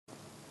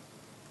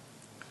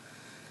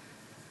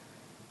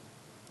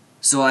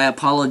So I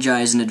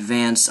apologize in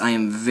advance. I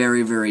am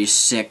very, very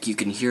sick. You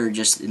can hear it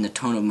just in the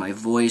tone of my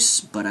voice,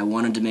 but I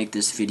wanted to make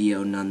this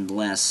video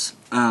nonetheless.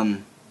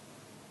 So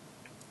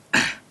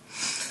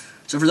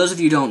for those of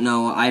you who don't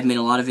know, I've made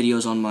a lot of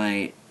videos on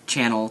my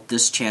channel,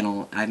 this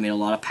channel. I've made a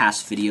lot of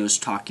past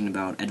videos talking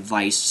about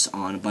advice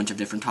on a bunch of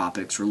different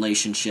topics,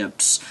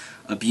 relationships,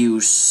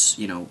 abuse,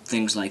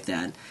 things like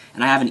that.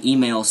 And I have an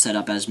email set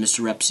up as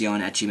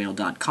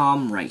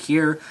mrrepzion@gmail.com right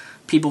here.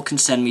 People can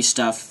send me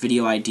stuff,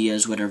 video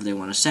ideas, whatever they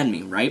want to send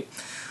me, right?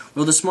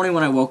 Well, this morning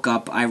when I woke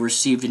up, I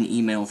received an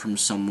email from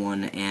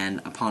someone, and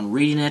upon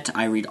reading it,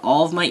 I read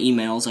all of my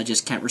emails, I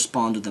just can't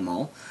respond to them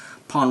all.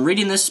 Upon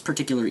reading this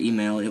particular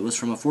email, it was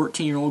from a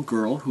 14-year-old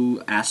girl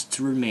who asked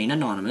to remain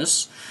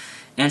anonymous,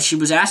 and she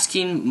was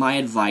asking my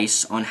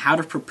advice on how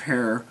to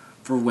prepare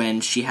for when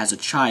she has a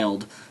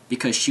child,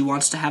 because she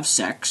wants to have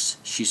sex,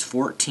 she's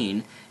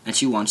 14, and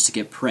she wants to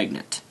get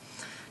pregnant.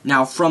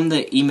 Now, from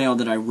the email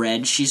that I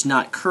read, she's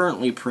not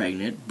currently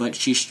pregnant, but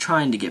she's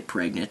trying to get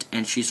pregnant,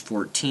 and she's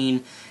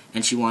 14,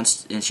 and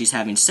she's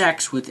having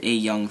sex with a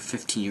young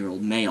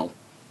 15-year-old male.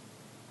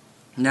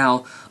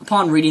 Now,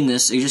 upon reading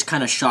this, it just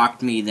kind of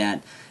shocked me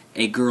that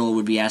a girl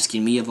would be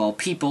asking me, of all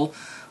people,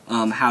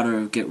 how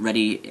to get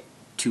ready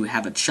to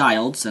have a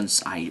child,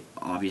 since I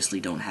obviously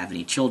don't have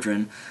any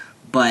children.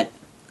 But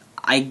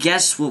I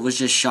guess what was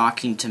just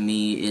shocking to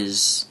me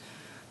is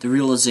the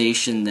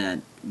realization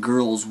that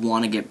girls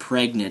want to get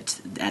pregnant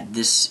at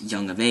this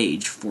young of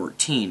age,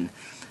 14.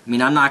 I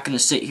mean, I'm not going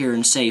to sit here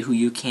and say who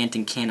you can't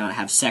and cannot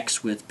have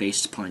sex with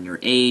based upon your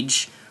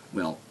age.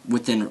 Well,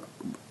 within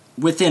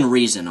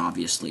reason,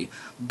 obviously.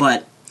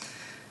 But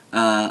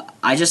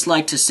I just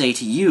like to say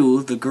to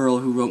you, the girl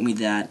who wrote me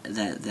that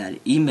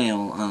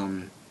email,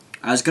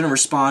 I was going to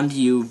respond to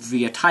you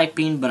via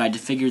typing, but I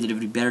figured that it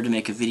would be better to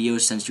make a video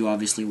since you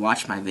obviously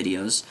watch my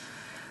videos,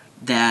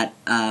 that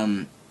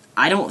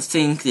I don't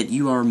think that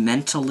you are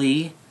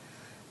mentally,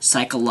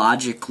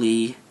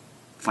 psychologically,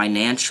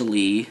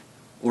 financially,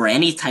 or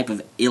any type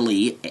of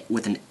illy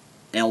with an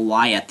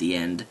ly at the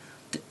end,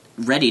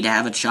 ready to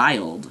have a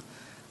child.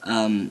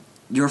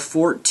 You're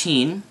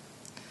 14.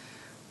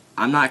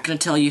 I'm not going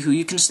to tell you who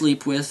you can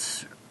sleep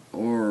with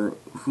or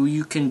who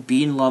you can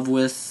be in love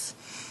with,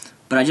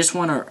 but I just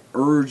want to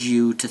urge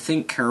you to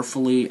think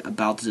carefully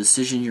about the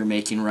decision you're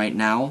making right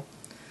now,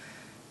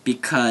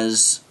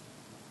 because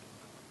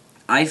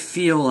I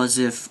feel as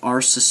if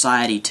our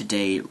society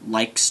today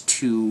likes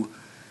to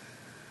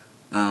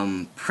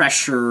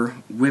pressure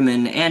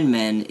women and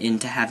men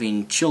into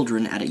having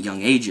children at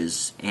young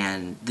ages,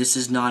 and this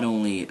is not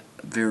only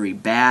very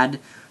bad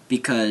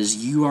because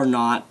you are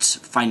not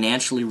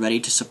financially ready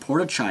to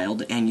support a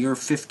child, and your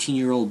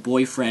 15-year-old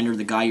boyfriend or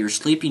the guy you're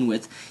sleeping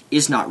with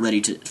is not ready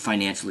to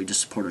financially to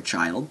support a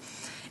child.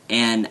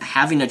 And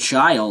having a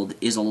child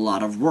is a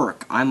lot of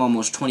work. I'm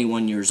almost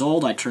 21 years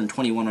old. I turned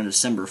 21 on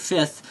December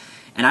 5th,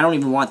 and I don't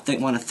even want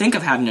to think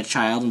of having a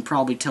child and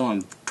probably till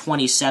I'm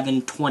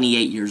 27,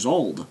 28 years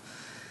old.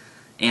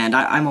 And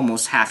I'm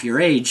almost half your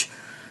age.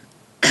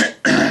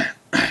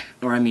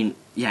 Or, I mean,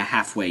 yeah,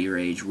 halfway your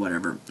age,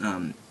 whatever.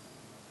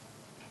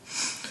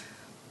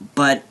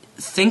 But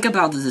think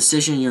about the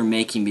decision you're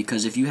making,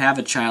 because if you have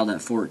a child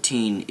at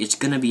 14, it's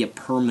going to be a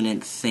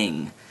permanent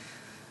thing.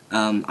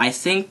 I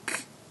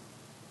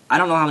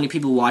don't know how many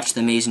people watch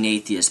The Amazing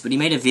Atheist, but he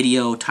made a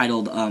video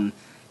titled,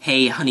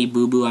 Hey Honey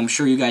Boo Boo. I'm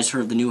sure you guys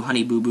heard of the new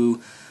Honey Boo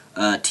Boo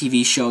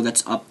TV show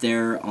that's up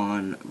there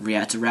on,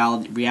 it's a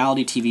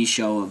reality TV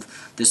show of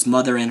this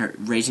mother and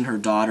raising her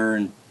daughter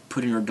and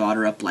putting her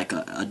daughter up like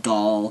a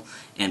doll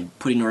and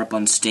putting her up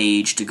on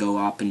stage to go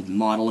up and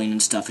modeling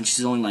and stuff, and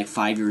she's only like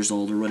 5 years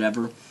old or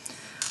whatever.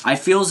 I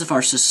feel as if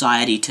our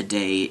society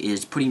today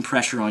is putting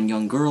pressure on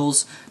young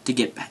girls to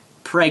get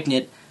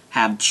pregnant,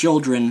 have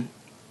children,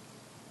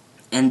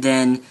 and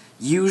then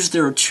use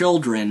their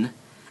children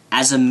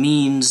as a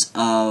means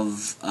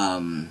of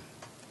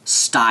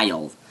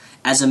style,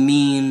 as a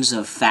means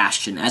of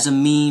fashion, as a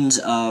means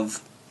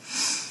of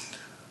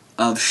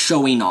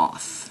showing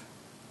off.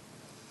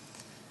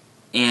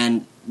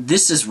 And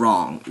this is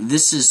wrong.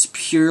 This is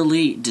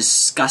purely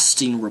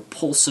disgusting,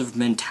 repulsive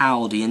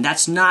mentality, and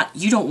that's not,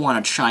 you don't want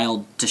a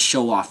child to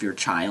show off your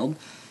child.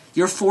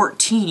 You're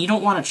 14, you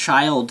don't want a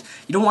child,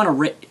 you don't want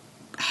to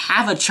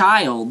have a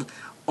child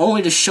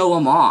only to show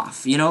them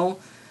off,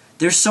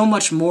 There's so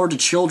much more to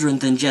children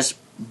than just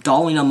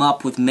dolling them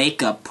up with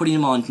makeup, putting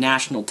them on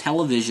national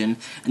television,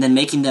 and then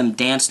making them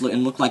dance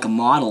and look like a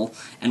model,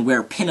 and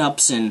wear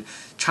pinups and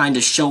trying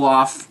to show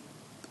off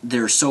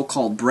their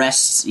so-called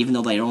breasts, even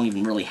though they don't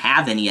even really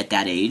have any at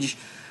that age.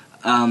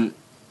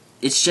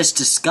 It's just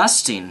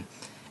disgusting.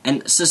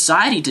 And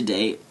society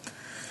today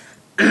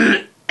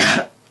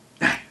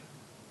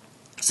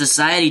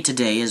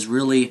has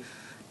really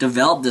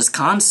developed this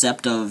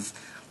concept of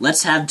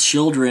let's have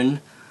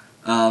children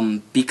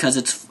because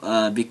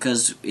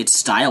it's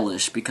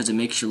stylish, because it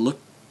makes you look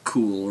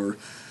cool, or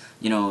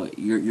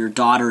your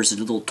daughter is a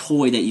little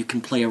toy that you can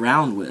play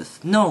around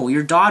with. No,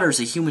 your daughter is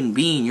a human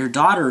being. Your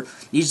daughter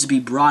needs to be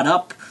brought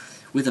up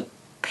with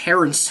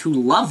parents who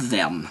love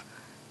them,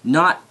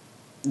 not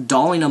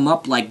dolling them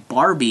up like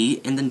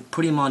Barbie and then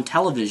putting them on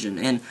television.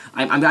 And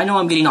I know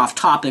I'm getting off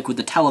topic with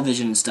the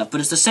television and stuff,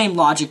 but it's the same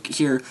logic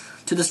here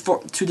to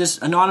this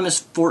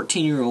anonymous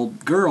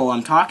 14-year-old girl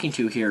I'm talking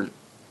to here.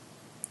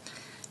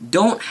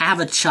 Don't have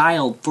a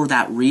child for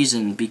that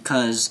reason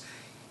because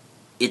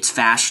it's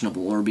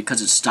fashionable or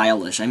because it's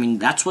stylish. I mean,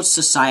 that's what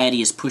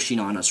society is pushing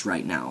on us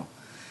right now.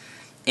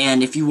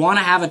 And if you want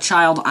to have a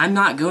child, I'm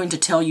not going to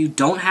tell you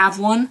don't have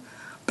one,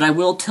 but I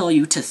will tell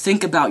you to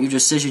think about your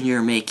decision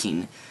you're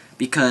making,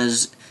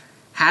 because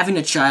having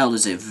a child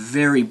is a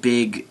very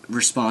big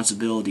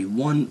responsibility.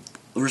 One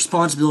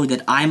responsibility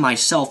that I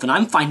myself, and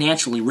I'm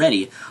financially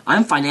ready,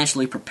 I'm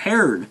financially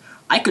prepared.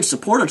 I could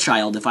support a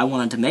child if I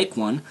wanted to make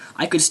one.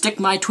 I could stick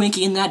my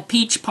Twinkie in that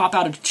peach, pop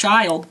out a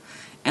child,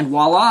 and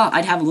voila,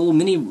 I'd have a little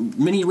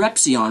mini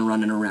Repsion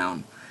running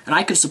around. And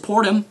I could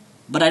support him,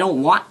 but I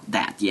don't want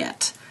that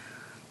yet.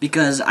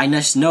 Because I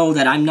just know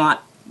that I'm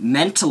not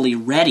mentally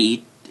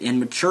ready and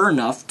mature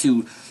enough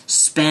to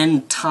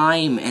spend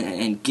time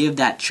and give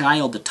that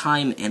child the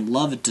time and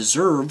love it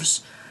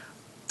deserves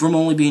from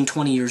only being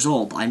 20 years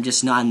old. I'm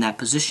just not in that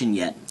position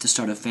yet to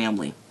start a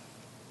family.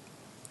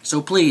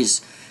 So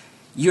please,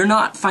 you're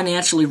not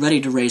financially ready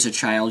to raise a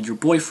child. Your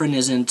boyfriend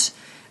isn't.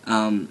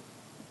 I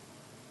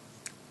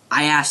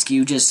ask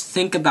you, just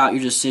think about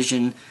your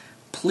decision.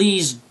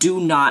 Please do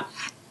not...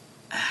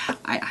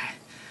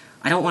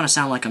 I don't want to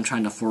sound like I'm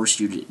trying to force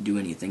you to do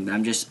anything, but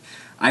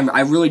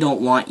I really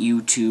don't want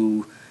you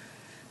to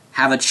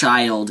have a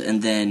child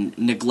and then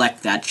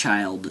neglect that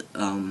child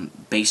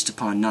based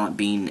upon not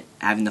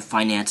having the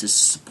finances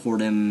to support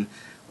him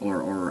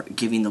or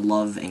giving the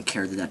love and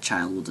care that that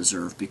child will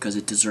deserve, because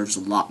it deserves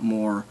a lot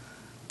more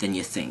than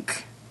you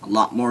think. A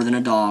lot more than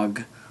a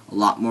dog, a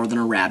lot more than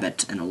a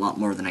rabbit, and a lot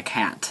more than a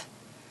cat.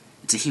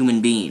 It's a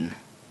human being.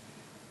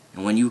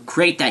 And when you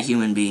create that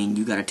human being,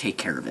 you got to take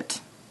care of it.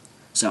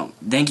 So,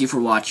 thank you for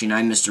watching.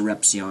 I'm Mr.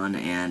 Repsion,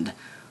 and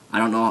I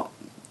don't know,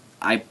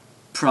 I'm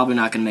probably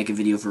not going to make a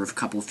video for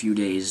a few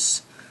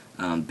days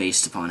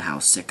based upon how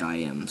sick I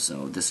am.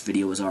 So, this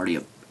video was already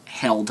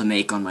hell to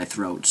make on my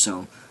throat.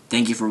 So,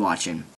 thank you for watching.